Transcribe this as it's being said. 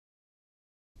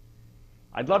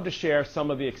I'd love to share some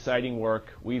of the exciting work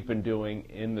we've been doing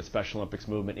in the Special Olympics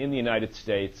movement in the United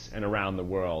States and around the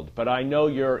world, but I know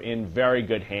you're in very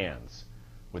good hands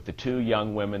with the two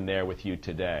young women there with you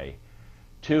today,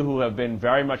 two who have been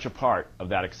very much a part of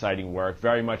that exciting work,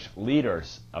 very much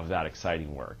leaders of that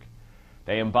exciting work.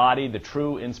 They embody the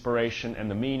true inspiration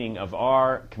and the meaning of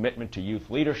our commitment to youth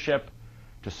leadership,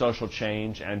 to social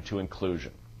change, and to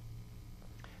inclusion.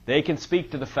 They can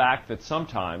speak to the fact that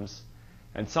sometimes,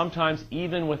 and sometimes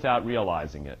even without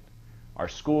realizing it, our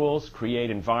schools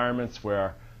create environments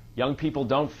where young people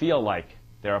don't feel like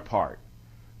they're a part,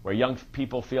 where young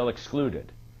people feel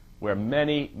excluded, where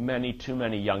too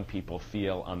many young people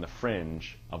feel on the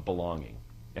fringe of belonging.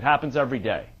 It happens every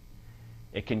day.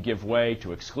 It can give way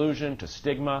to exclusion, to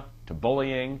stigma, to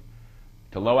bullying,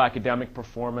 to low academic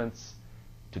performance,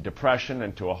 to depression,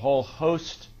 and to a whole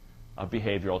host of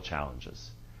behavioral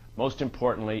challenges. Most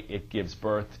importantly, it gives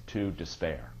birth to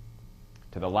despair,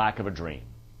 to the lack of a dream.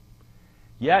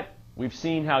 Yet, we've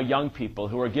seen how young people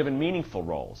who are given meaningful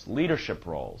roles, leadership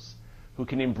roles, who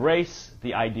can embrace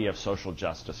the idea of social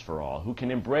justice for all, who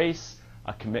can embrace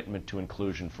a commitment to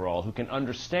inclusion for all, who can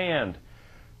understand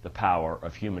the power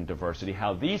of human diversity,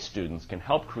 how these students can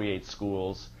help create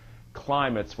schools,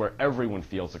 climates where everyone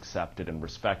feels accepted and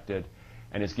respected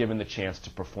and is given the chance to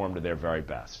perform to their very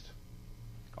best.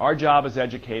 Our job as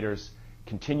educators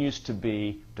continues to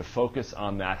be to focus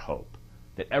on that hope,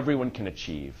 that everyone can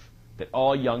achieve, that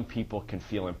all young people can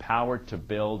feel empowered to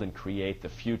build and create the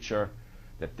future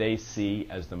that they see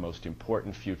as the most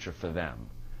important future for them,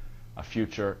 a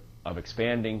future of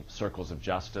expanding circles of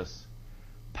justice,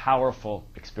 powerful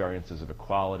experiences of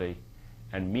equality,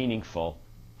 and meaningful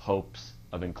hopes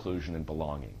of inclusion and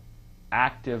belonging.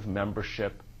 Active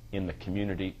membership in the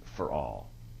community for all.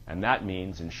 And that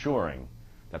means ensuring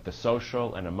that the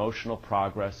social and emotional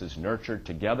progress is nurtured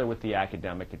together with the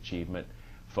academic achievement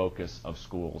focus of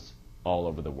schools all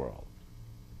over the world.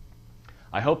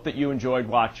 I hope that you enjoyed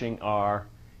watching our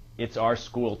It's Our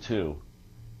School Too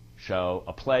show,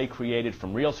 a play created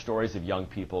from real stories of young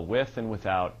people with and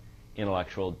without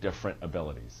intellectual different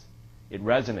abilities. It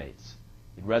resonates.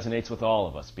 It resonates with all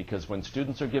of us because when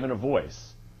students are given a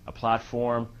voice, a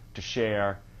platform to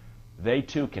share, they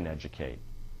too can educate.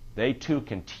 They too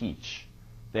can teach.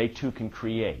 They too can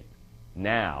create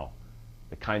now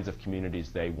the kinds of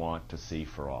communities they want to see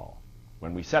for all.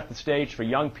 When we set the stage for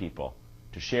young people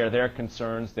to share their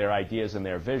concerns, their ideas, and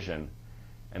their vision,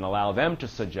 and allow them to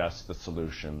suggest the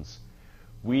solutions,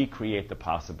 we create the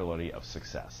possibility of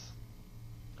success.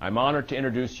 I'm honored to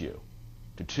introduce you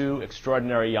to two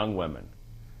extraordinary young women,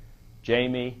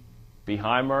 Jamie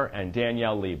Behymer and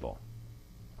Danielle Liebl.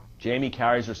 Jamie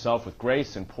carries herself with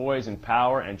grace and poise and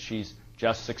power, and she's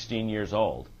just 16 years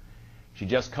old. She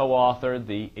just co-authored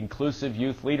the Inclusive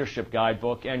Youth Leadership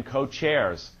Guidebook and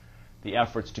co-chairs the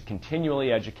efforts to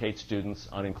continually educate students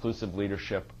on inclusive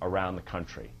leadership around the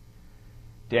country.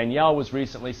 Danielle was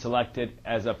recently selected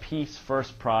as a Peace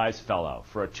First Prize Fellow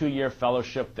for a 2-year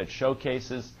fellowship that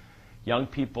showcases young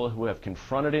people who have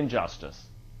confronted injustice,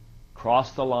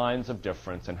 crossed the lines of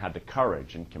difference, and had the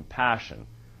courage and compassion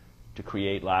to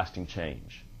create lasting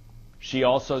change. She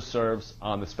also serves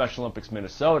on the Special Olympics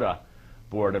Minnesota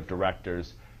Board of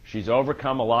Directors. She's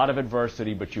overcome a lot of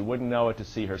adversity, but you wouldn't know it to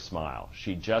see her smile.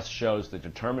 She just shows the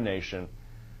determination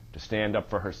to stand up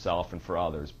for herself and for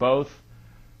others. Both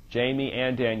Jamie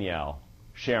and Danielle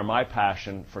share my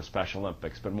passion for Special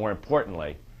Olympics, but more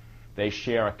importantly, they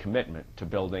share a commitment to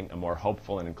building a more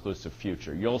hopeful and inclusive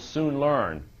future. You'll soon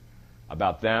learn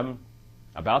about them,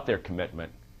 about their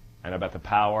commitment, and about the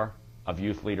power of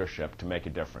youth leadership to make a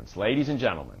difference. Ladies and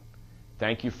gentlemen,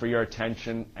 thank you for your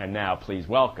attention, and now please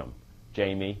welcome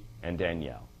Jamie and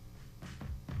Danielle.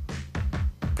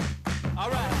 All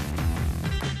right.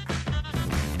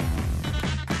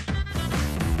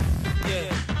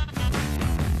 Yeah.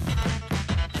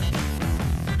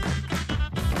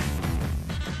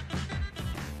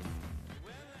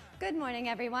 Good morning,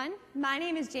 everyone. My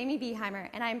name is Jamie Behymer,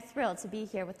 and I'm thrilled to be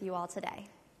here with you all today.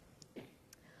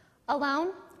 Alone,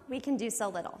 we can do so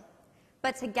little,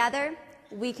 but together,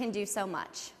 we can do so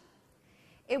much.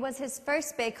 It was his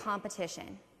first big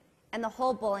competition, and the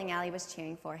whole bowling alley was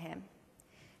cheering for him.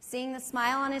 Seeing the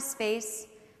smile on his face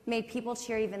made people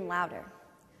cheer even louder.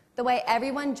 The way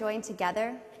everyone joined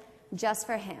together just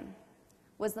for him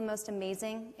was the most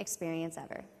amazing experience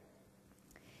ever.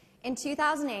 In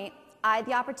 2008, I had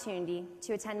the opportunity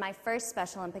to attend my first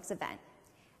Special Olympics event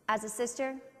as a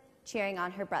sister cheering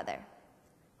on her brother,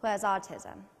 who has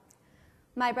autism.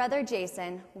 My brother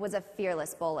Jason was a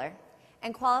fearless bowler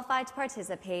and qualified to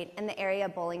participate in the area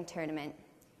bowling tournament,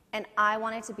 and I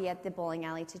wanted to be at the bowling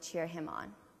alley to cheer him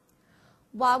on.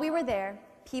 While we were there,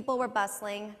 people were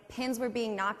bustling, pins were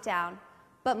being knocked down,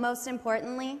 but most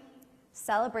importantly,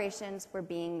 celebrations were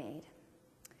being made.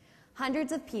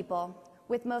 Hundreds of people,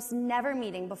 with most never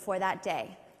meeting before that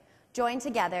day, joined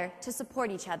together to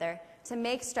support each other, to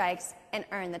make strikes and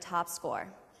earn the top score.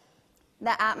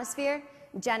 The atmosphere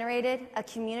generated a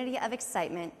community of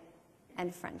excitement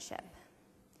and friendship.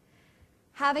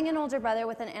 Having an older brother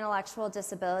with an intellectual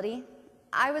disability,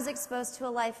 I was exposed to a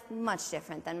life much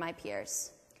different than my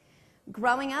peers.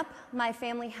 Growing up, my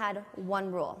family had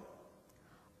one rule: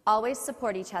 always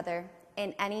support each other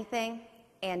in anything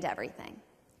and everything.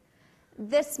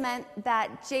 This meant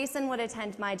that Jason would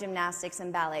attend my gymnastics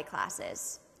and ballet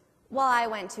classes, while I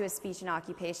went to his speech and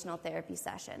occupational therapy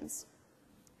sessions.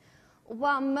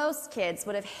 While most kids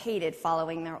would have hated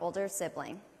following their older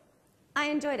sibling, I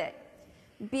enjoyed it.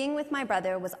 Being with my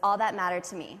brother was all that mattered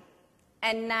to me,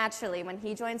 and naturally, when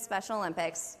he joined Special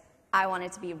Olympics, I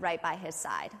wanted to be right by his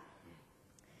side.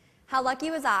 How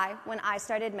lucky was I when I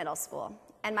started middle school,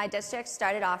 and my district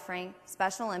started offering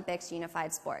Special Olympics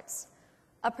Unified Sports,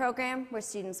 a program where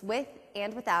students with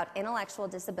and without intellectual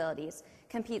disabilities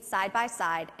compete side by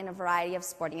side in a variety of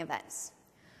sporting events.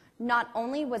 Not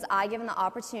only was I given the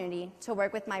opportunity to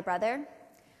work with my brother,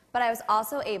 but I was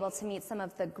also able to meet some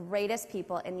of the greatest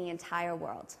people in the entire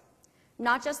world,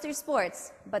 not just through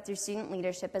sports, but through student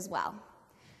leadership as well.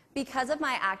 Because of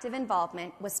my active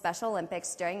involvement with Special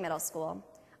Olympics during middle school,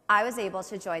 I was able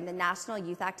to join the National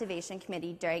Youth Activation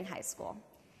Committee during high school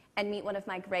and meet one of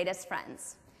my greatest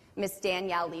friends, Miss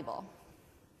Danielle Liebl.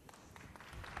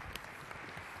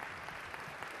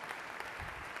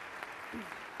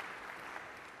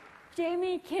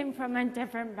 Jamie came from a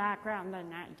different background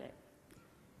than I did.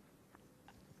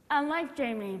 Unlike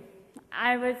Jamie,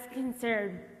 I was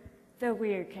considered the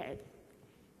weird kid.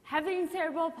 Having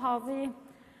cerebral palsy,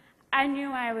 I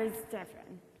knew I was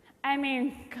different. I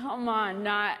mean, come on,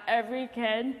 not every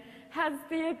kid has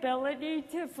the ability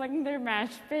to fling their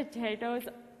mashed potatoes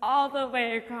all the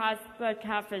way across the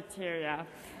cafeteria.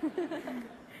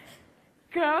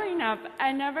 Growing up,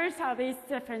 I never saw these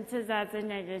differences as a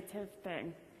negative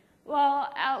thing.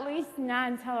 Well, at least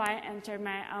not until I entered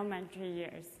my elementary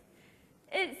years.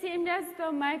 It seemed as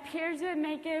though my peers would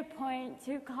make it a point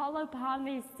to call upon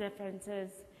these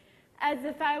differences as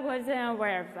if I wasn't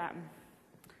aware of them.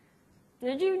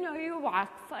 Did you know you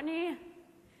walk funny?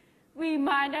 We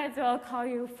might as well call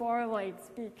you four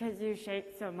legs because you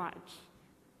shake so much.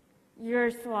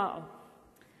 You're slow.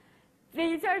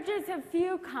 These are just a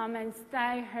few comments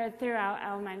that I heard throughout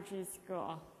elementary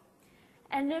school.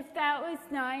 And if that was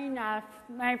not enough,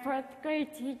 my fourth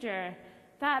grade teacher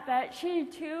thought that she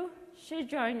too should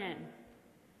join in,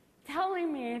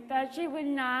 telling me that she would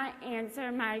not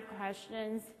answer my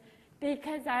questions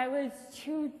because I was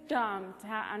too dumb to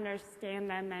understand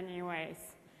them anyways.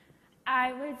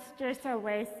 I was just a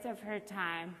waste of her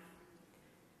time.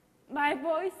 My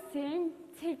voice seemed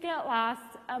to get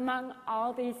lost among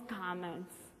all these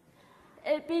comments.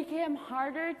 It became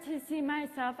harder to see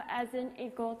myself as an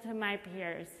equal to my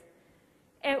peers.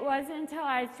 It wasn't until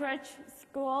I switched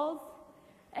schools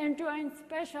and joined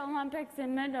Special Olympics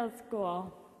in middle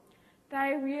school that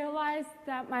I realized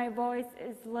that my voice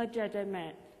is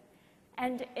legitimate,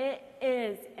 and it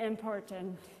is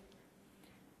important.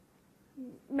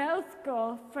 Middle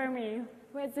school, for me,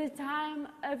 was a time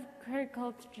of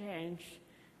critical change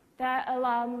that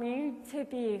allowed me to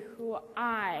be who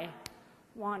I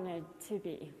wanted to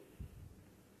be.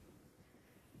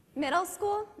 Middle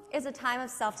school is a time of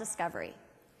self-discovery.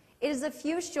 It is a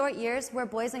few short years where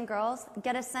boys and girls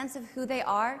get a sense of who they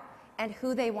are and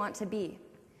who they want to be.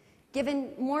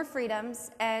 Given more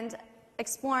freedoms and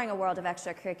exploring a world of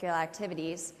extracurricular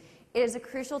activities, it is a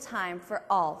crucial time for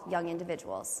all young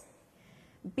individuals.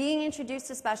 Being introduced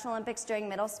to Special Olympics during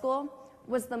middle school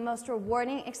was the most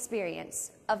rewarding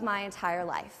experience of my entire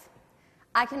life.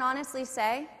 I can honestly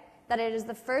say that it is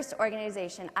the first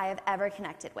organization I have ever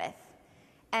connected with,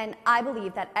 and I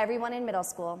believe that everyone in middle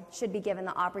school should be given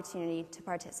the opportunity to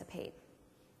participate.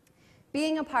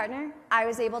 Being a partner, I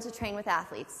was able to train with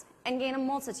athletes and gain a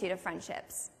multitude of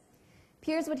friendships.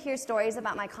 Peers would hear stories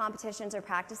about my competitions or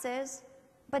practices,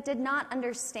 but did not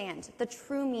understand the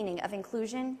true meaning of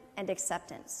inclusion and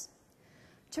acceptance.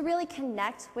 To really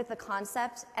connect with the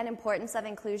concept and importance of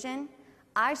inclusion,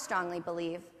 I strongly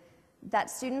believe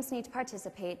that students need to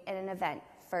participate in an event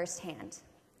firsthand.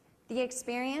 The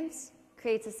experience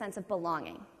creates a sense of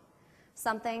belonging,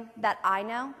 something that I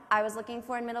know I was looking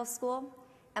for in middle school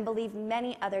and believe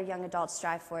many other young adults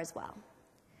strive for as well.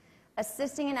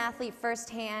 Assisting an athlete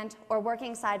firsthand or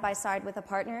working side by side with a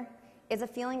partner is a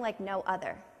feeling like no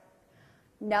other.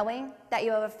 Knowing that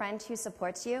you have a friend who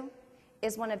supports you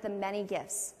is one of the many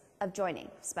gifts of joining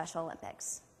Special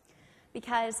Olympics.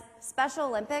 Because Special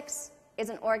Olympics is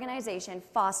an organization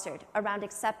fostered around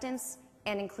acceptance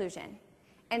and inclusion,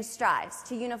 and strives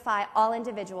to unify all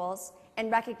individuals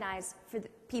and recognize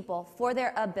people for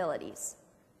their abilities,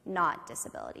 not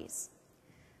disabilities.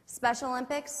 Special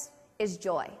Olympics is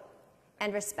joy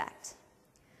and respect,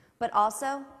 but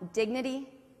also dignity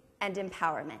and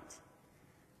empowerment.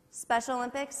 Special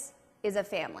Olympics is a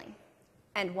family,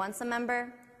 and once a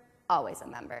member, always a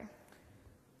member.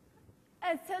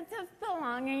 A sense of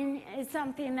belonging is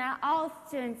something that all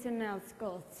students in middle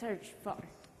school search for.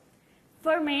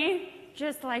 For me,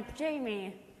 just like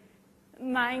Jamie,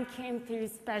 mine came through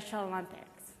Special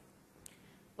Olympics.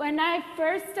 When I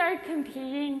first started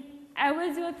competing, I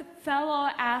was with fellow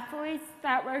athletes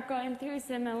that were going through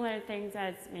similar things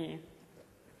as me,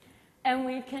 and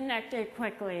we connected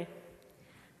quickly.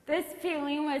 This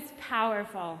feeling was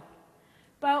powerful,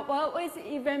 but what was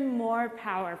even more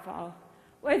powerful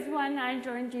was when I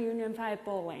joined UNIFY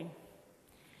Bowling.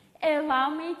 It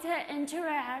allowed me to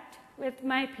interact with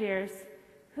my peers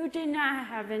who did not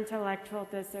have intellectual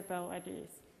disabilities.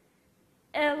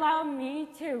 It allowed me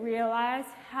to realize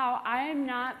how I am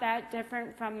not that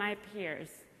different from my peers.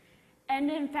 And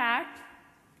in fact,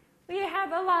 we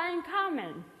have a lot in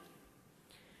common.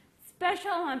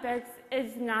 Special Olympics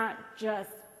is not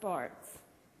just sports.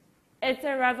 It's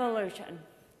a revolution.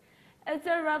 It's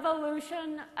a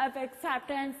revolution of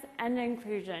acceptance and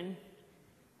inclusion,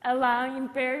 allowing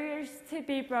barriers to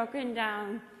be broken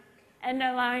down and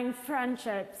allowing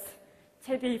friendships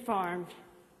to be formed.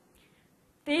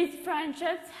 These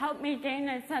friendships help me gain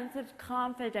a sense of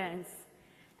confidence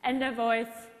and a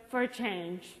voice for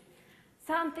change,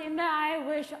 something that I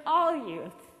wish all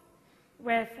youth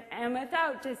with and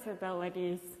without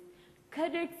disabilities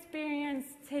could experience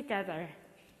together.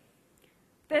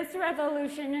 This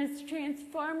revolution is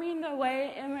transforming the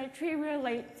way in which we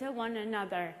relate to one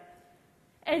another,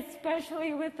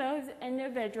 especially with those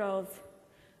individuals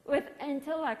with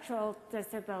intellectual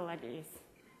disabilities.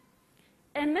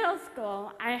 In middle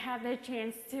school, I had the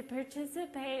chance to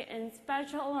participate in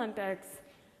Special Olympics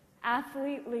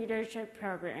athlete leadership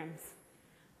programs,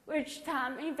 which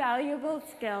taught me valuable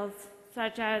skills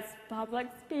such as public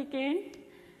speaking,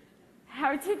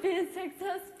 how to be a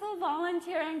successful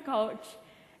volunteer and coach,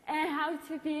 and how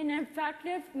to be an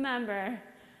effective member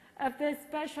of the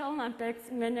Special Olympics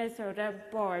Minnesota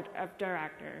Board of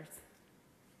Directors.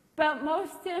 But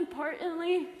most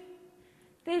importantly,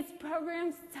 these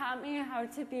programs taught me how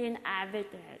to be an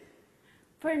advocate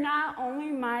for not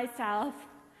only myself,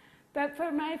 but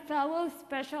for my fellow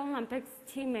Special Olympics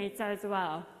teammates as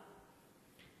well.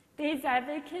 These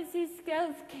advocacy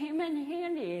skills came in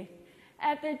handy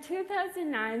at the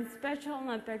 2009 Special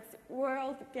Olympics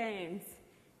World Games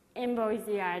in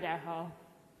Boise, Idaho.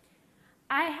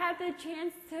 I had the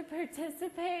chance to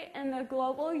participate in the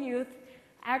Global Youth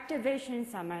Activation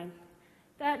Summit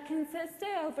that consisted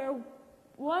of over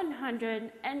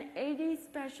 180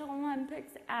 Special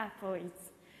Olympics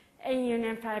athletes and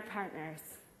UNIFY partners.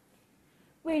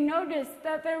 We noticed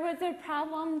that there was a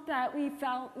problem that we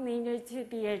felt needed to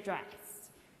be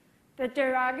addressed: the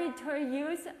derogatory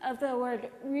use of the word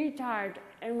retard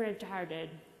and retarded.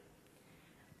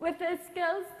 With the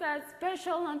skills that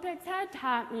Special Olympics had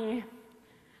taught me,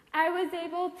 I was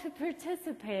able to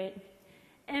participate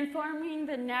in forming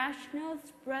the National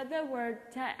Spread the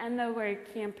Word to End the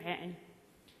Word campaign,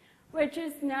 which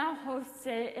is now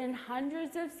hosted in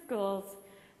hundreds of schools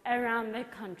around the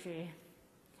country.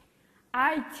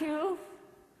 I, too,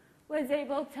 was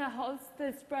able to host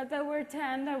the Spread the Word to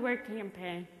End the Word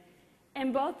campaign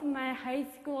in both my high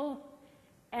school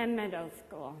and middle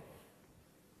school.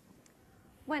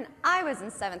 When I was in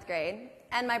 7th grade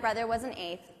and my brother was in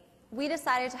 8th, we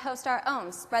decided to host our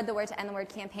own Spread the Word to End the Word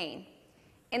campaign.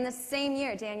 In the same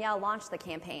year, Danielle launched the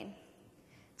campaign.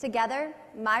 Together,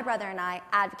 my brother and I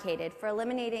advocated for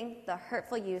eliminating the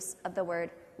hurtful use of the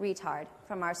word retard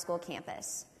from our school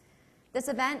campus. This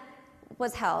event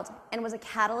was held and was a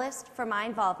catalyst for my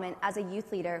involvement as a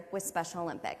youth leader with Special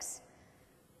Olympics.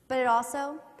 But it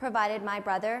also provided my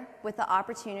brother with the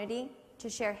opportunity to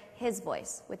share his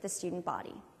voice with the student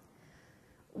body.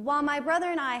 While my brother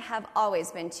and I have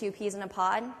always been two peas in a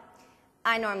pod,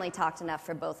 I normally talked enough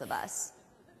for both of us.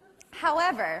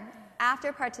 However,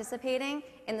 after participating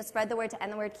in the Spread the Word to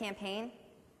End the Word campaign,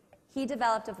 he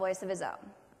developed a voice of his own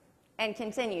and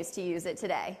continues to use it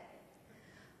today.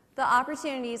 The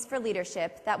opportunities for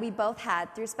leadership that we both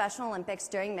had through Special Olympics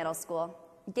during middle school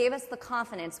gave us the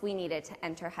confidence we needed to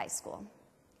enter high school.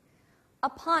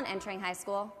 Upon entering high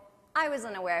school, I was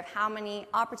unaware of how many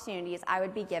opportunities I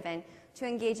would be given to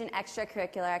engage in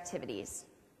extracurricular activities.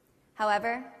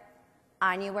 However,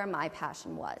 I knew where my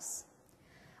passion was.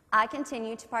 I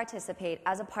continued to participate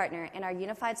as a partner in our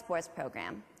Unified Sports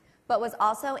Program, but was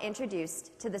also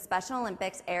introduced to the Special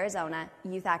Olympics Arizona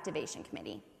Youth Activation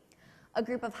Committee, a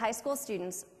group of high school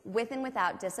students with and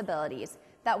without disabilities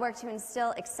that work to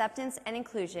instill acceptance and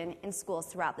inclusion in schools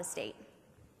throughout the state.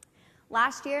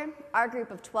 Last year, our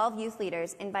group of 12 youth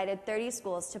leaders invited 30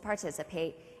 schools to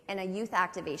participate in a Youth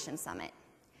Activation Summit,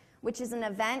 which is an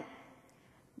event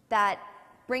that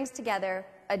brings together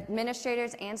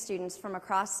administrators and students from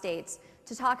across states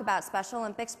to talk about Special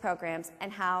Olympics programs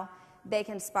and how they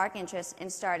can spark interest in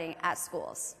starting at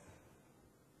schools.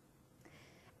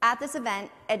 At this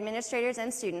event, administrators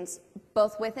and students,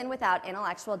 both with and without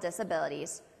intellectual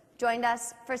disabilities, joined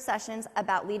us for sessions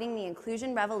about leading the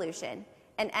inclusion revolution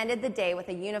and ended the day with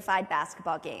a unified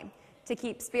basketball game to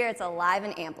keep spirits alive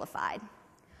and amplified.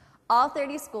 All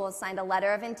 30 schools signed a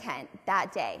letter of intent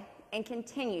that day and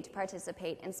continue to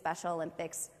participate in Special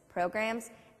Olympics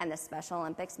programs and the Special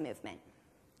Olympics movement.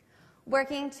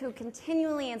 Working to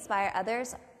continually inspire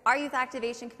others, our Youth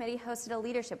Activation Committee hosted a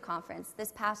leadership conference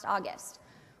this past August,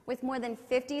 with more than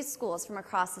 50 schools from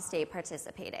across the state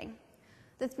participating.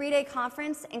 The 3-day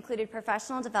conference included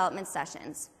professional development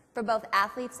sessions for both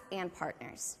athletes and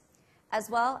partners, as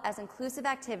well as inclusive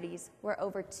activities where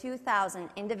over 2,000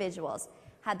 individuals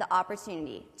had the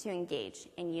opportunity to engage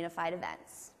in unified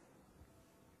events.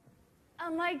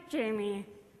 Unlike Jamie,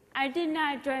 I did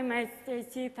not join my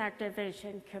state's Youth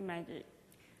Activation Committee,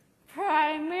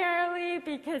 primarily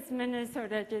because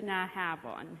Minnesota did not have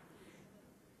one.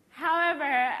 However,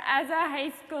 as a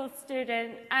high school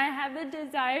student, I had the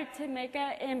desire to make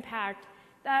an impact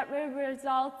that would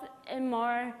result in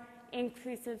more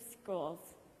inclusive schools.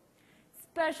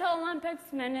 Special Olympics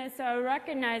Minnesota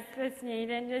recognized this need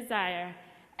and desire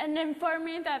and informed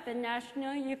me that the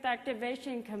National Youth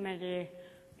Activation Committee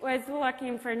was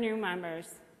looking for new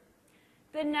members.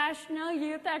 The National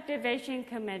Youth Activation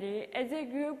Committee is a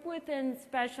group within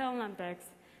Special Olympics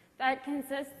that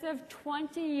consists of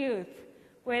 20 youth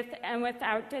with and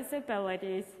without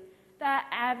disabilities that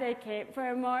advocate for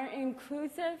a more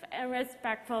inclusive and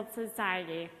respectful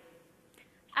society.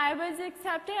 I was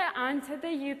accepted onto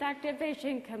the Youth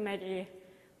Activation Committee,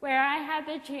 where I had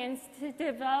the chance to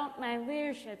develop my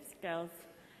leadership skills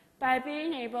by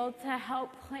being able to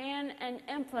help plan and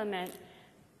implement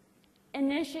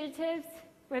initiatives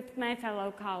with my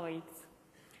fellow colleagues.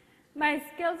 My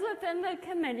skills within the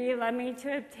committee led me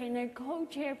to obtain a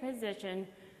co-chair position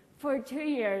for 2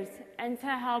 years and to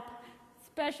help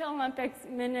Special Olympics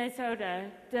Minnesota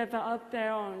develop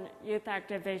their own Youth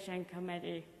Activation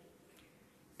Committee.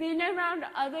 Being around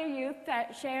other youth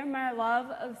that share my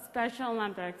love of Special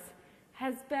Olympics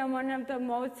has been one of the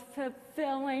most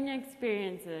fulfilling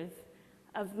experiences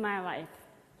of my life.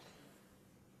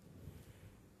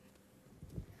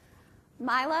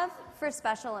 My love for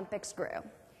Special Olympics grew,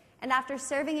 and after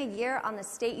serving a year on the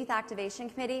State Youth Activation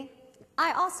Committee,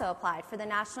 I also applied for the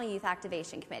National Youth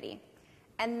Activation Committee,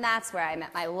 and that's where I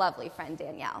met my lovely friend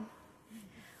Danielle.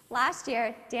 Last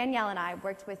year, Danielle and I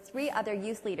worked with 3 other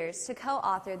youth leaders to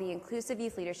co-author the Inclusive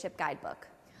Youth Leadership Guidebook,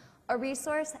 a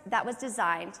resource that was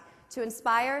designed to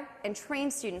inspire and train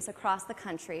students across the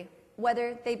country,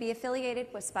 whether they be affiliated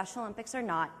with Special Olympics or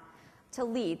not, to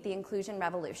lead the inclusion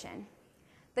revolution.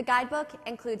 The guidebook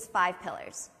includes 5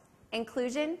 pillars: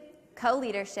 inclusion,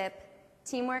 co-leadership,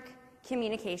 teamwork,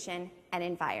 communication, and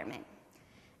environment.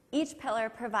 Each pillar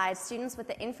provides students with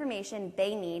the information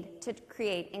they need to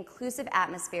create inclusive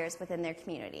atmospheres within their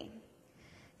community.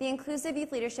 The Inclusive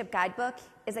Youth Leadership Guidebook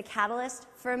is a catalyst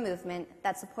for a movement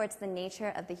that supports the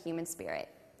nature of the human spirit.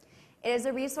 It is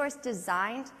a resource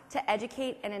designed to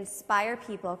educate and inspire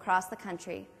people across the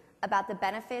country about the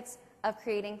benefits of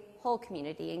creating whole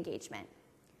community engagement.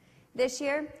 This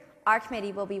year, our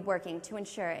committee will be working to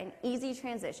ensure an easy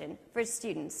transition for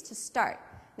students to start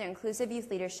their inclusive youth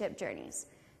leadership journeys,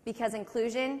 because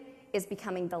inclusion is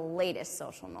becoming the latest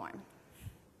social norm.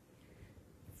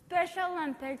 Special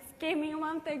Olympics gave me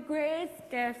one of the greatest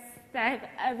gifts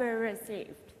that I've ever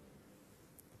received: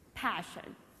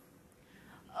 passion.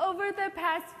 Over the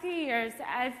past few years,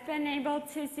 I've been able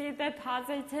to see the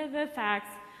positive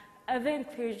effects of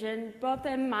inclusion both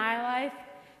in my life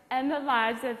and the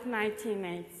lives of my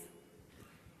teammates.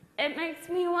 It makes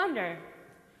me wonder,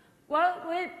 what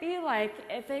would it be like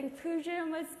if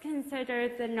inclusion was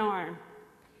considered the norm?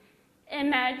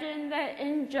 Imagine the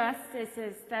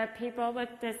injustices that people with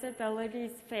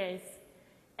disabilities face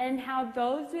and how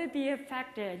those would be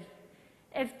affected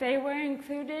if they were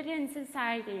included in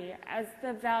society as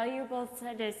the valuable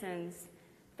citizens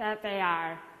that they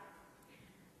are.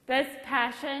 This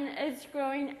passion is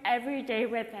growing every day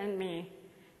within me,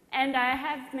 and I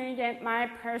have made it my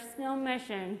personal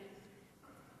mission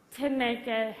to make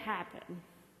it happen.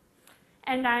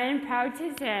 And I am proud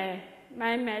to say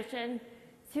my mission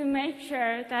to make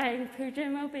sure that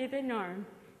inclusion will be the norm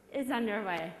is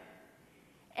underway.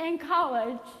 In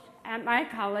college, at my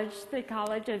college, the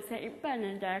College of St.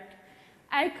 Benedict,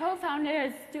 I co-founded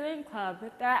a student club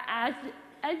that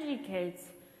educates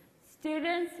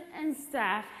students and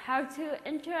staff how to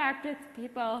interact with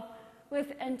people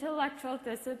with intellectual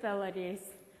disabilities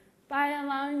by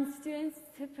allowing students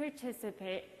to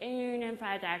participate in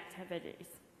unified activities.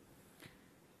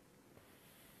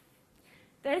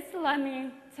 This led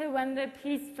me to win the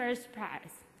Peace First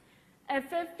Prize, a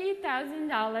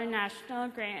 $50,000 national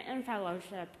grant and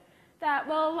fellowship that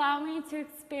will allow me to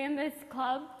expand this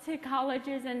club to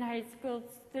colleges and high schools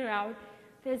throughout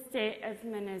the state of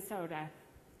Minnesota.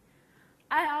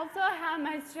 I also have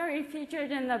my story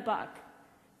featured in the book,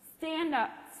 Stand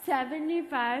Up,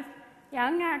 75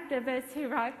 Young Activists Who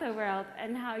Rock the World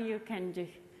and How You Can Do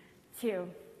Too.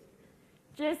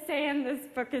 Just saying, this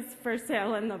book is for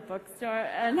sale in the bookstore,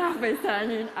 and I'll be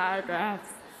signing autographs.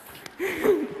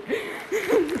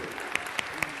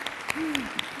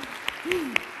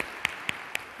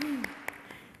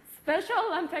 Special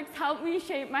Olympics helped me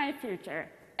shape my future.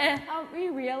 It helped me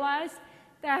realize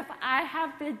that if I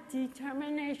have the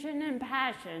determination and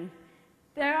passion,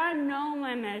 there are no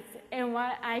limits in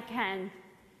what I can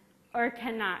or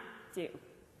cannot do.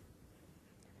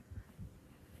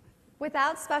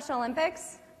 Without Special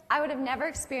Olympics, I would have never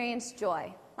experienced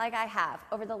joy like I have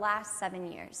over the last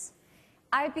 7 years.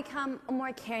 I have become a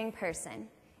more caring person,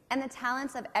 and the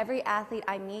talents of every athlete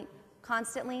I meet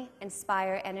constantly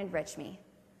inspire and enrich me.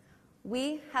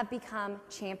 We have become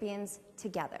champions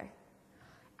together.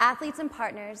 Athletes and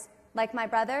partners, like my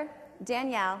brother,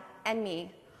 Danielle, and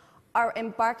me, are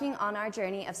embarking on our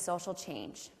journey of social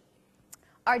change.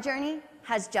 Our journey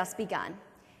has just begun.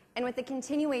 And with the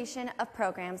continuation of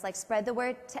programs like Spread the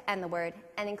Word to End the Word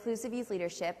and Inclusive Youth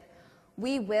Leadership,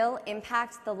 we will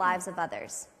impact the lives of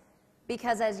others.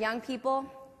 Because as young people,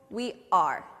 we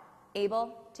are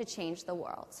able to change the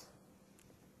world.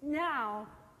 Now,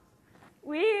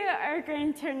 we are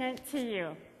going to turn it to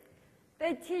you,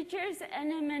 the teachers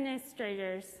and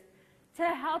administrators, to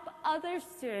help other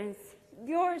students,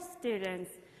 your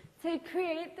students, to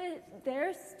create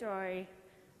their story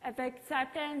of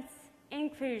acceptance,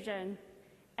 inclusion,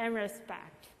 and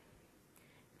respect.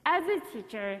 As a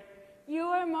teacher, you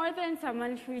are more than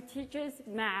someone who teaches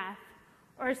math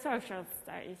or social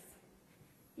studies.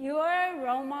 You are a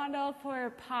role model for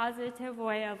a positive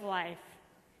way of life.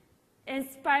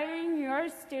 Inspiring your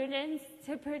students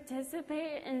to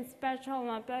participate in Special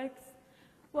Olympics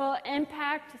will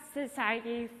impact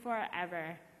society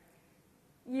forever.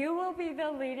 You will be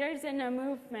the leaders in a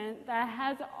movement that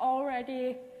has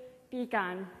already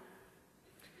begun.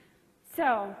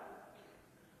 So,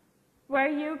 what are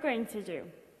you going to do?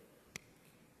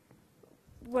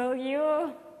 Will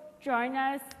you join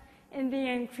us in the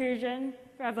inclusion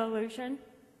revolution?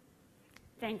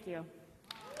 Thank you.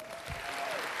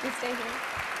 You stay here.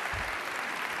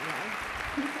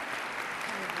 Yeah.